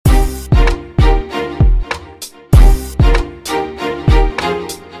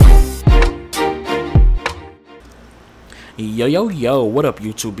Yo, what up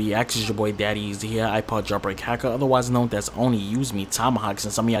YouTube BX? It's your boy Daddy Easy here, ipod jailbreak hacker, otherwise known as Only Use Me Tomahawks,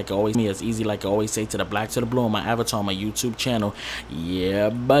 and some of y'all can always me as easy like I always say to the black to the blue on my avatar on my YouTube channel. Yeah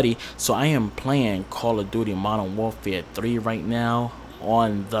buddy, so I am playing Call of Duty Modern Warfare 3 right now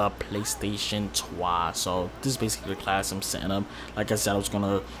on the PlayStation 2. So this is basically the class I'm setting up. Like I said, I was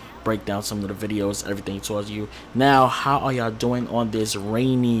gonna break down some of the videos, everything towards you. Now, how are y'all doing on this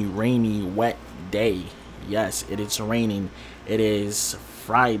rainy, wet day? Yes, it is raining. It is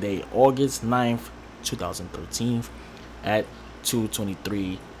Friday, August 9th, 2013 at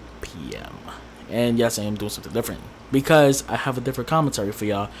 2:23 p.m. And yes, I am doing something different because I have a different commentary for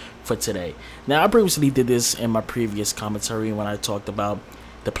y'all for today. Now, I previously did this in my previous commentary when I talked about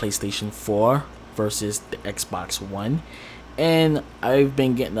the PlayStation 4 versus the Xbox One. And I've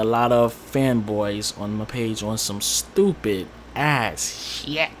been getting a lot of fanboys on my page on some stupid ass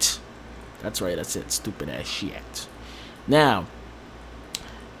shit. That's right, that's it, stupid ass shit. Now,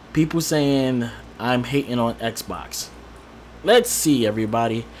 people saying I'm hating on Xbox. Let's see,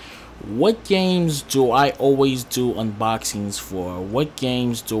 everybody. What games do I always do unboxings for? What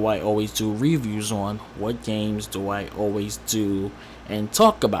games do I always do reviews on? What games do I always do and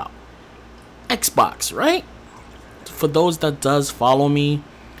talk about? Xbox, right? For those that does follow me,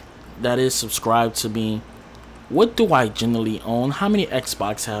 that is subscribed to me, what do I generally own? How many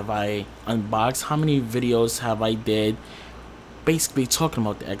Xbox have I unboxed? How many videos have I did basically talking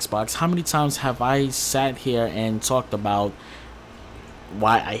about the Xbox? How many times have I sat here and talked about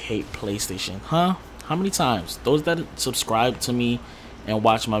why I hate PlayStation? Huh? How many times? Those that subscribe to me and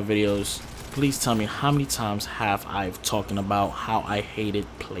watch my videos, please tell me how many times have I talking about how I hated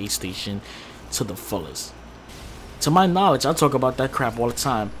PlayStation to the fullest. To my knowledge, I talk about that crap all the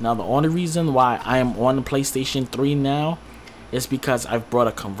time. Now, the only reason why I am on the PlayStation 3 now is because I've brought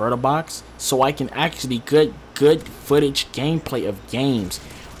a converter box, so I can actually get good footage gameplay of games,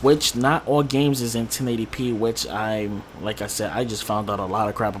 which not all games is in 1080p, which like I said, I just found out a lot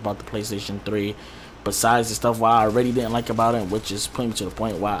of crap about the PlayStation 3, besides the stuff why I already didn't like about it, which is putting me to the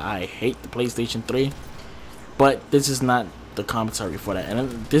point why I hate the PlayStation 3. But this is not the commentary for that,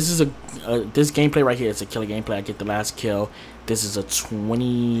 and this is this gameplay right here. It's a killer gameplay. I get the last kill. This is a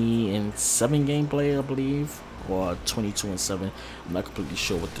 20-7 gameplay, I believe, or 22-7. I'm not completely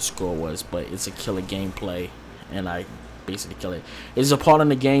sure what the score was, but it's a killer gameplay, and I basically kill it. It's a part in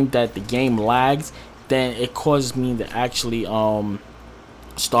the game that the game lags, then it causes me to actually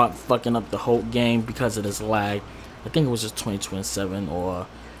start fucking up the whole game because of this lag. I think it was just 22-7 or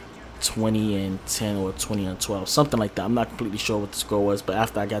 20-10 or 20-12, something like that. I'm not completely sure what the score was, but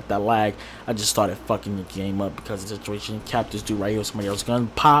after I got that lag, I just started fucking the game up because of the situation. Cap this dude right here, somebody else gun,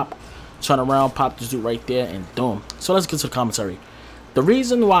 pop, turn around, pop this dude right there, and boom. So let's get to the commentary. The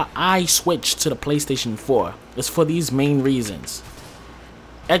reason why I switched to the PlayStation 4 is for these main reasons.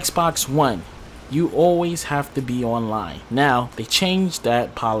 Xbox One, you always have to be online. Now, they changed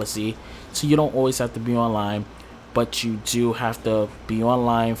that policy, so you don't always have to be online, but you do have to be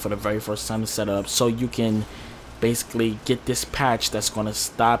online for the very first time to set up, so you can basically get this patch that's going to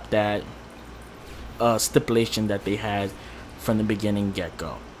stop that stipulation that they had from the beginning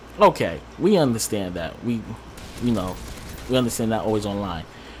get-go. Okay, we understand that. We understand that always online.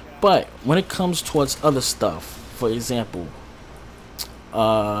 But when it comes towards other stuff, for example,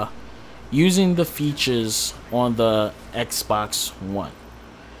 using the features on the Xbox One,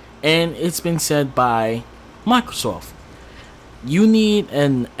 and it's been said by Microsoft, you need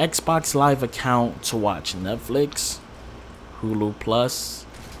an Xbox Live account to watch Netflix, Hulu Plus,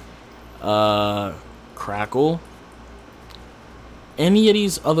 Crackle, any of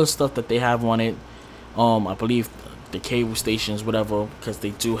these other stuff that they have on it. I believe the cable stations, whatever, because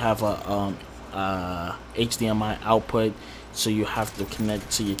they do have a HDMI output, so you have to connect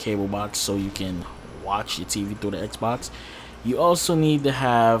to your cable box so you can watch your TV through the Xbox. You also need to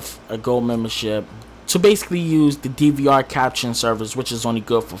have a Gold membership to basically use the DVR caption service, which is only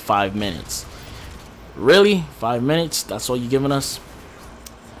good for 5 minutes. Really? 5 minutes? That's all you're giving us?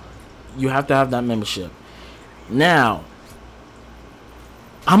 You have to have that membership. Now,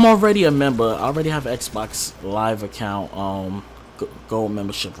 I'm already a member. I already have an Xbox Live account, Gold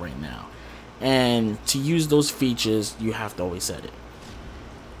membership right now. And to use those features, you have to always set it.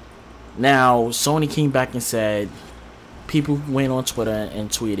 Now, Sony came back and said, people went on Twitter and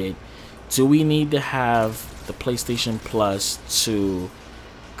tweeted, do we need to have the PlayStation Plus to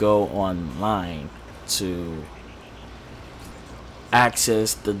go online, to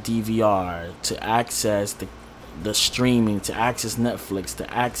access the DVR, to access the streaming, to access Netflix,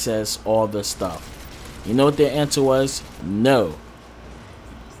 to access all the stuff? You know what their answer was? No.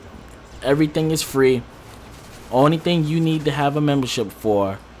 Everything is free. Only thing you need to have a membership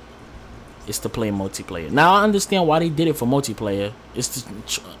for is to play multiplayer. Now I understand why they did it for multiplayer. It's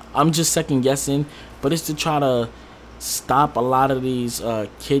to, I'm just second guessing, but it's to try to stop a lot of these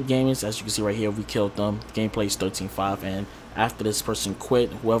kid gamers. As you can see right here, we killed them. Gameplay is 13.5, and after this person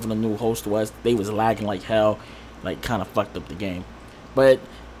quit, whoever the new host was, they was lagging like hell, like kind of fucked up the game. But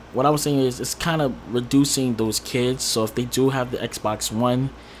what I was saying is it's kind of reducing those kids. So if they do have the Xbox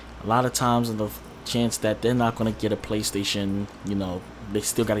One, a lot of times the chance that they're not going to get a PlayStation, you know, they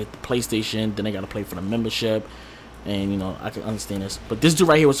still got to get the PlayStation, then they got to pay for the membership. And you know, I can understand this, but this dude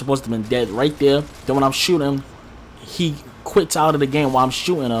right here was supposed to have been dead right there. Then when I'm shooting, he quits out of the game while I'm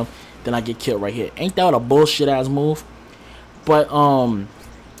shooting him, then I get killed right here. Ain't that a bullshit ass move? But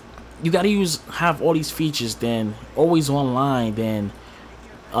you gotta have all these features, then always online, then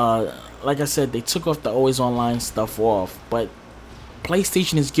like I said, they took off the always online stuff off, but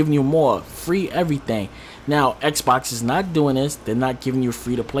PlayStation is giving you more free everything. Now Xbox is not doing this. They're not giving you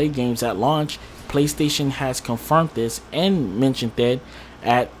free to play games at launch. PlayStation has confirmed this and mentioned that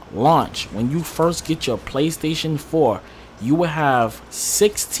at launch, when you first get your PlayStation 4, you will have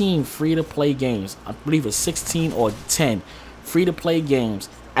 16 free-to-play games. I believe it's 16 or 10 free-to-play games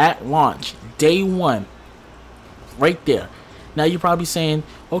at launch, day one, right there. Now you're probably saying,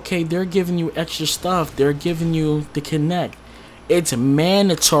 okay, they're giving you extra stuff. They're giving you the Kinect. It's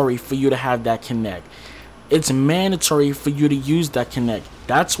mandatory for you to have that Kinect. It's mandatory for you to use that Kinect.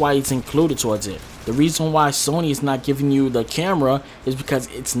 That's why it's included towards it. The reason why Sony is not giving you the camera is because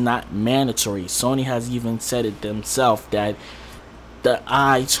it's not mandatory. Sony has even said it themselves that the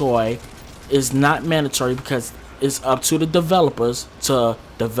iToy is not mandatory because it's up to the developers to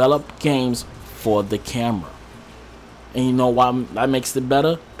develop games for the camera. And you know why that makes it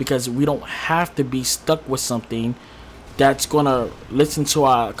better? Because we don't have to be stuck with something that's gonna listen to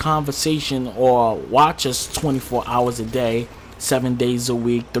our conversation or watch us 24 hours a day, 7 days a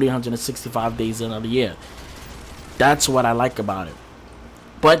week, 365 days in a year. That's what I like about it.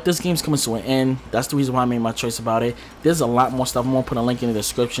 But this game's coming to an end. That's the reason why I made my choice about it. There's a lot more stuff. I'm gonna put a link in the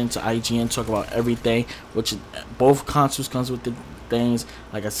description to IGN, talk about everything, which both consoles comes with the things.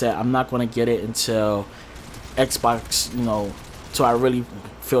 Like I said, I'm not gonna get it until Xbox, you know, so I really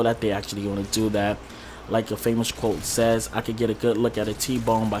feel that they actually gonna do that. Like a famous quote says, I could get a good look at a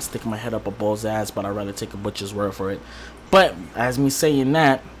T-bone by sticking my head up a bull's ass, but I'd rather take a butcher's word for it. But as me saying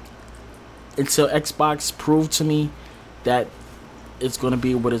that, until Xbox proved to me that it's going to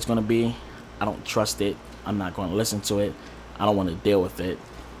be what it's going to be, I don't trust it. I'm not going to listen to it. I don't want to deal with it.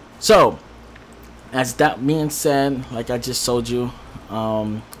 So, as that being said, like I just told you,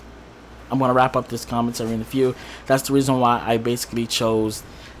 I'm going to wrap up this commentary in a few. That's the reason why I basically chose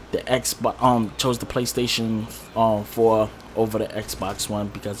the chose the PlayStation 4 over the Xbox One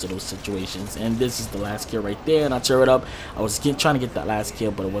because of those situations. And this is the last kill right there, and I tear it up. I was trying to get that last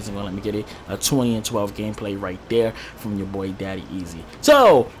kill, but it wasn't gonna let me get it. A 20 and 12 gameplay right there from your boy Daddy Easy.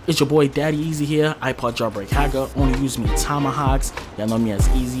 So it's your boy Daddy Easy here, iPod Jailbreak Hacker. Only use me Tomahawks. Y'all know me as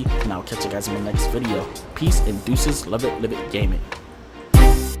Easy, and I'll catch you guys in my next video. Peace and deuces. Love it, live it, game it.